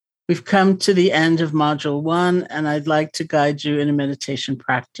We've come to the end of Module 1, and I'd like to guide you in a meditation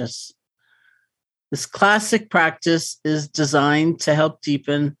practice. This classic practice is designed to help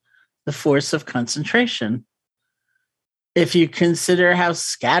deepen the force of concentration. If you consider how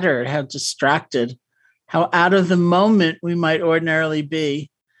scattered, how distracted, how out of the moment we might ordinarily be,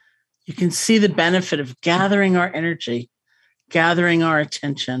 you can see the benefit of gathering our energy, gathering our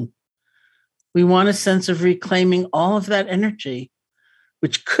attention. We want a sense of reclaiming all of that energy,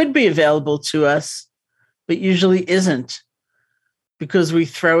 which could be available to us, but usually isn't, because we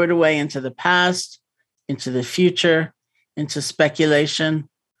throw it away into the past, into the future, into speculation.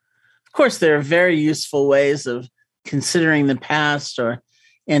 Of course, there are very useful ways of considering the past or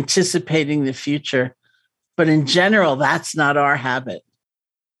anticipating the future, but in general, that's not our habit.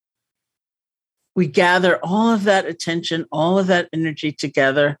 We gather all of that attention, all of that energy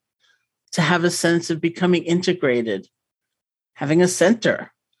together to have a sense of becoming integrated, having a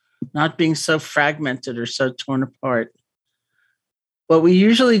center, not being so fragmented or so torn apart. What we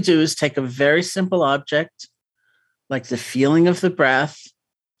usually do is take a very simple object, like the feeling of the breath,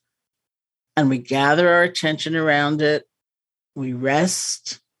 and we gather our attention around it. We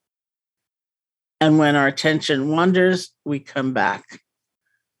rest. And when our attention wanders, we come back.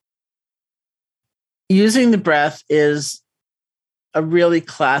 Using the breath is a really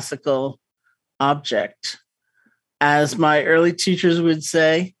classical object. As my early teachers would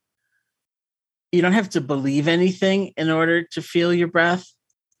say, you don't have to believe anything in order to feel your breath.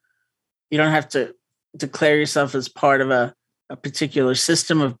 You don't have to declare yourself as part of a particular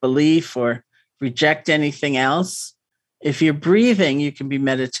system of belief or reject anything else. If you're breathing, you can be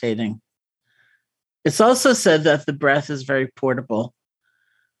meditating. It's also said that the breath is very portable.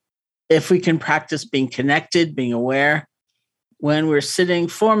 If we can practice being connected, being aware, when we're sitting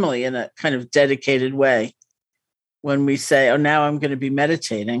formally in a kind of dedicated way, when we say, oh, now I'm going to be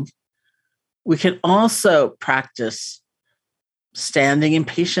meditating, we can also practice standing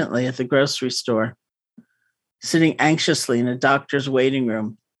impatiently at the grocery store, sitting anxiously in a doctor's waiting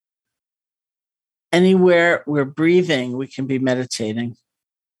room. Anywhere we're breathing, we can be meditating.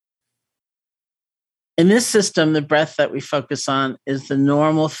 In this system, the breath that we focus on is the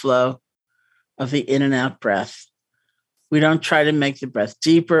normal flow of the in and out breath. We don't try to make the breath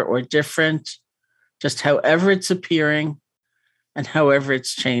deeper or different, just however it's appearing and however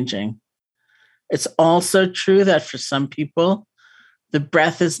it's changing. It's also true that for some people, the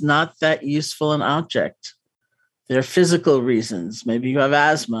breath is not that useful an object. There are physical reasons. Maybe you have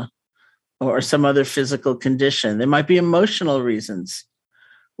asthma or some other physical condition. There might be emotional reasons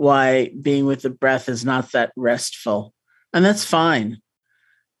why being with the breath is not that restful. And that's fine.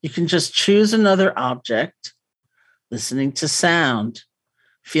 You can just choose another object, listening to sound,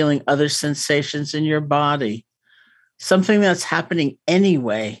 feeling other sensations in your body, something that's happening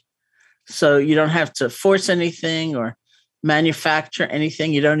anyway. So you don't have to force anything or manufacture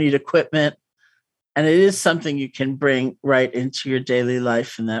anything. You don't need equipment. And it is something you can bring right into your daily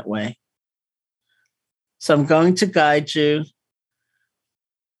life in that way. So I'm going to guide you.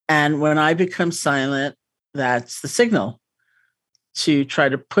 And when I become silent, that's the signal to try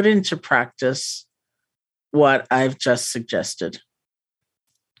to put into practice what I've just suggested.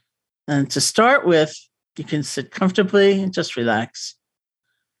 And to start with, you can sit comfortably and just relax.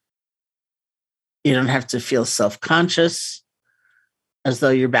 You don't have to feel self-conscious as though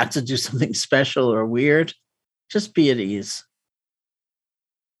you're about to do something special or weird. Just be at ease.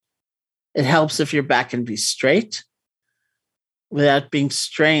 It helps if your back can be straight without being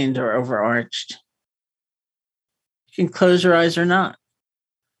strained or overarched. You can close your eyes or not,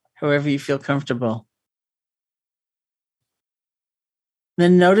 however you feel comfortable.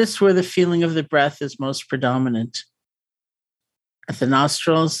 Then notice where the feeling of the breath is most predominant. At the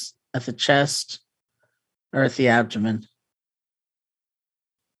nostrils, at the chest, or at the abdomen.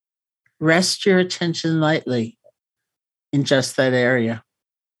 Rest your attention lightly in just that area.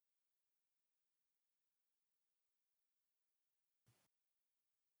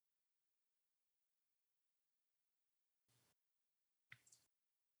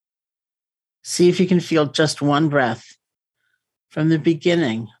 See if you can feel just one breath from the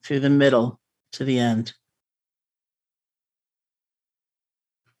beginning through the middle to the end.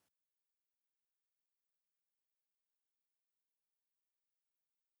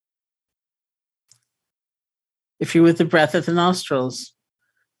 If you're with the breath at the nostrils,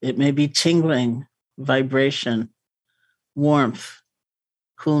 it may be tingling, vibration, warmth,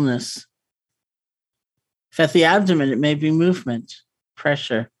 coolness. If at the abdomen, it may be movement,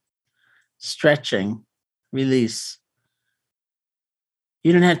 pressure, stretching, release.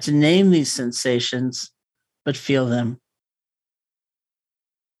 You don't have to name these sensations, but feel them.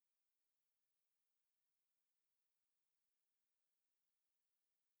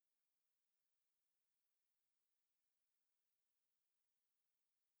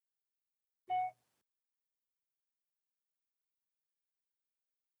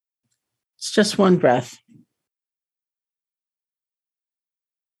 It's just one breath.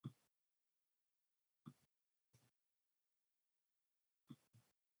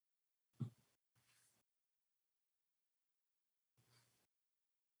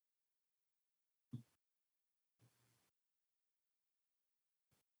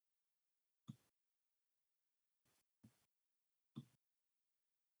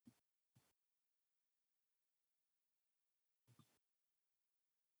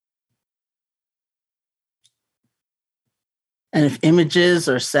 And if images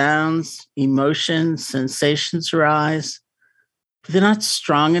or sounds, emotions, sensations arise, but they're not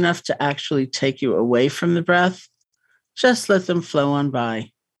strong enough to actually take you away from the breath, just let them flow on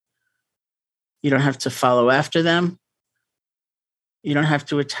by. You don't have to follow after them. You don't have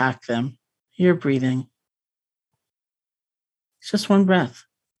to attack them. You're breathing. It's just one breath.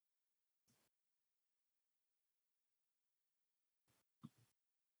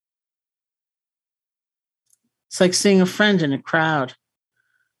 It's like seeing a friend in a crowd.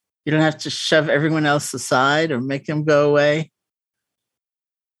 You don't have to shove everyone else aside or make them go away.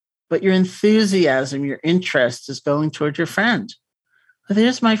 But your enthusiasm, your interest is going toward your friend. Oh,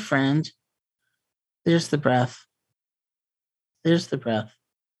 there's my friend. There's the breath. There's the breath.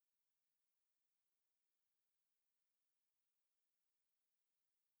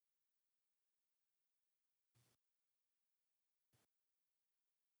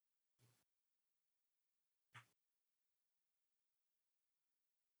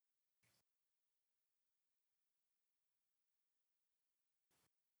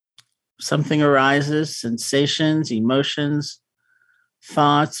 Something arises, sensations, emotions,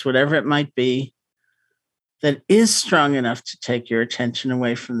 thoughts, whatever it might be, that is strong enough to take your attention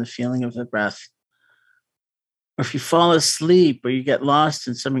away from the feeling of the breath. Or if you fall asleep or you get lost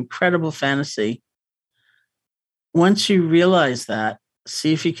in some incredible fantasy, once you realize that,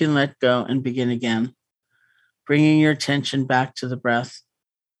 see if you can let go and begin again, bringing your attention back to the breath.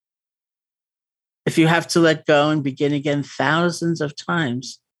 If you have to let go and begin again thousands of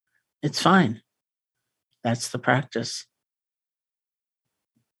times, it's fine. That's the practice.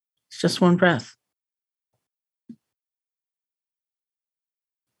 It's just one breath.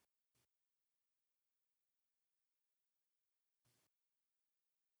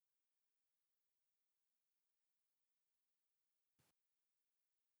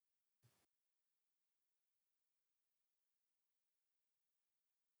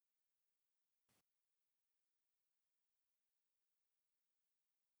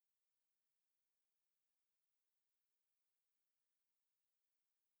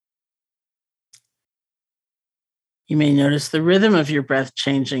 You may notice the rhythm of your breath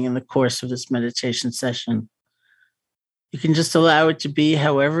changing in the course of this meditation session. You can just allow it to be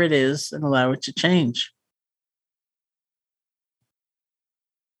however it is and allow it to change.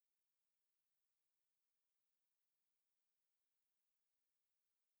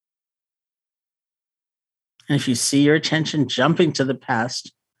 And if you see your attention jumping to the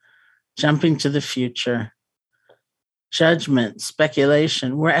past, jumping to the future, judgment,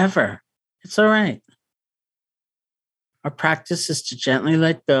 speculation, wherever, it's all right. Our practice is to gently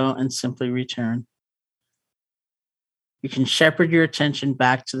let go and simply return. You can shepherd your attention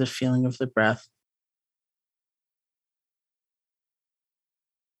back to the feeling of the breath.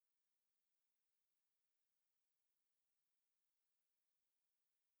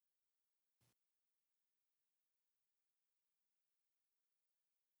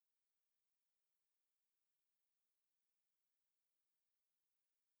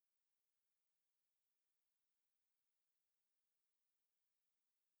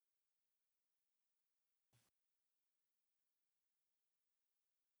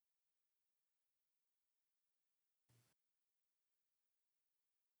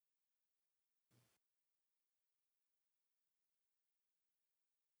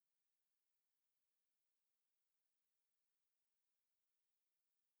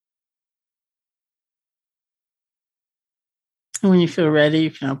 And when you feel ready,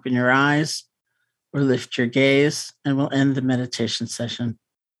 you can open your eyes or lift your gaze, and we'll end the meditation session.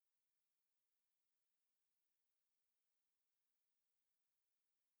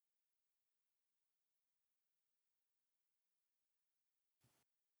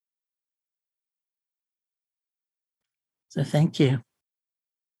 So thank you.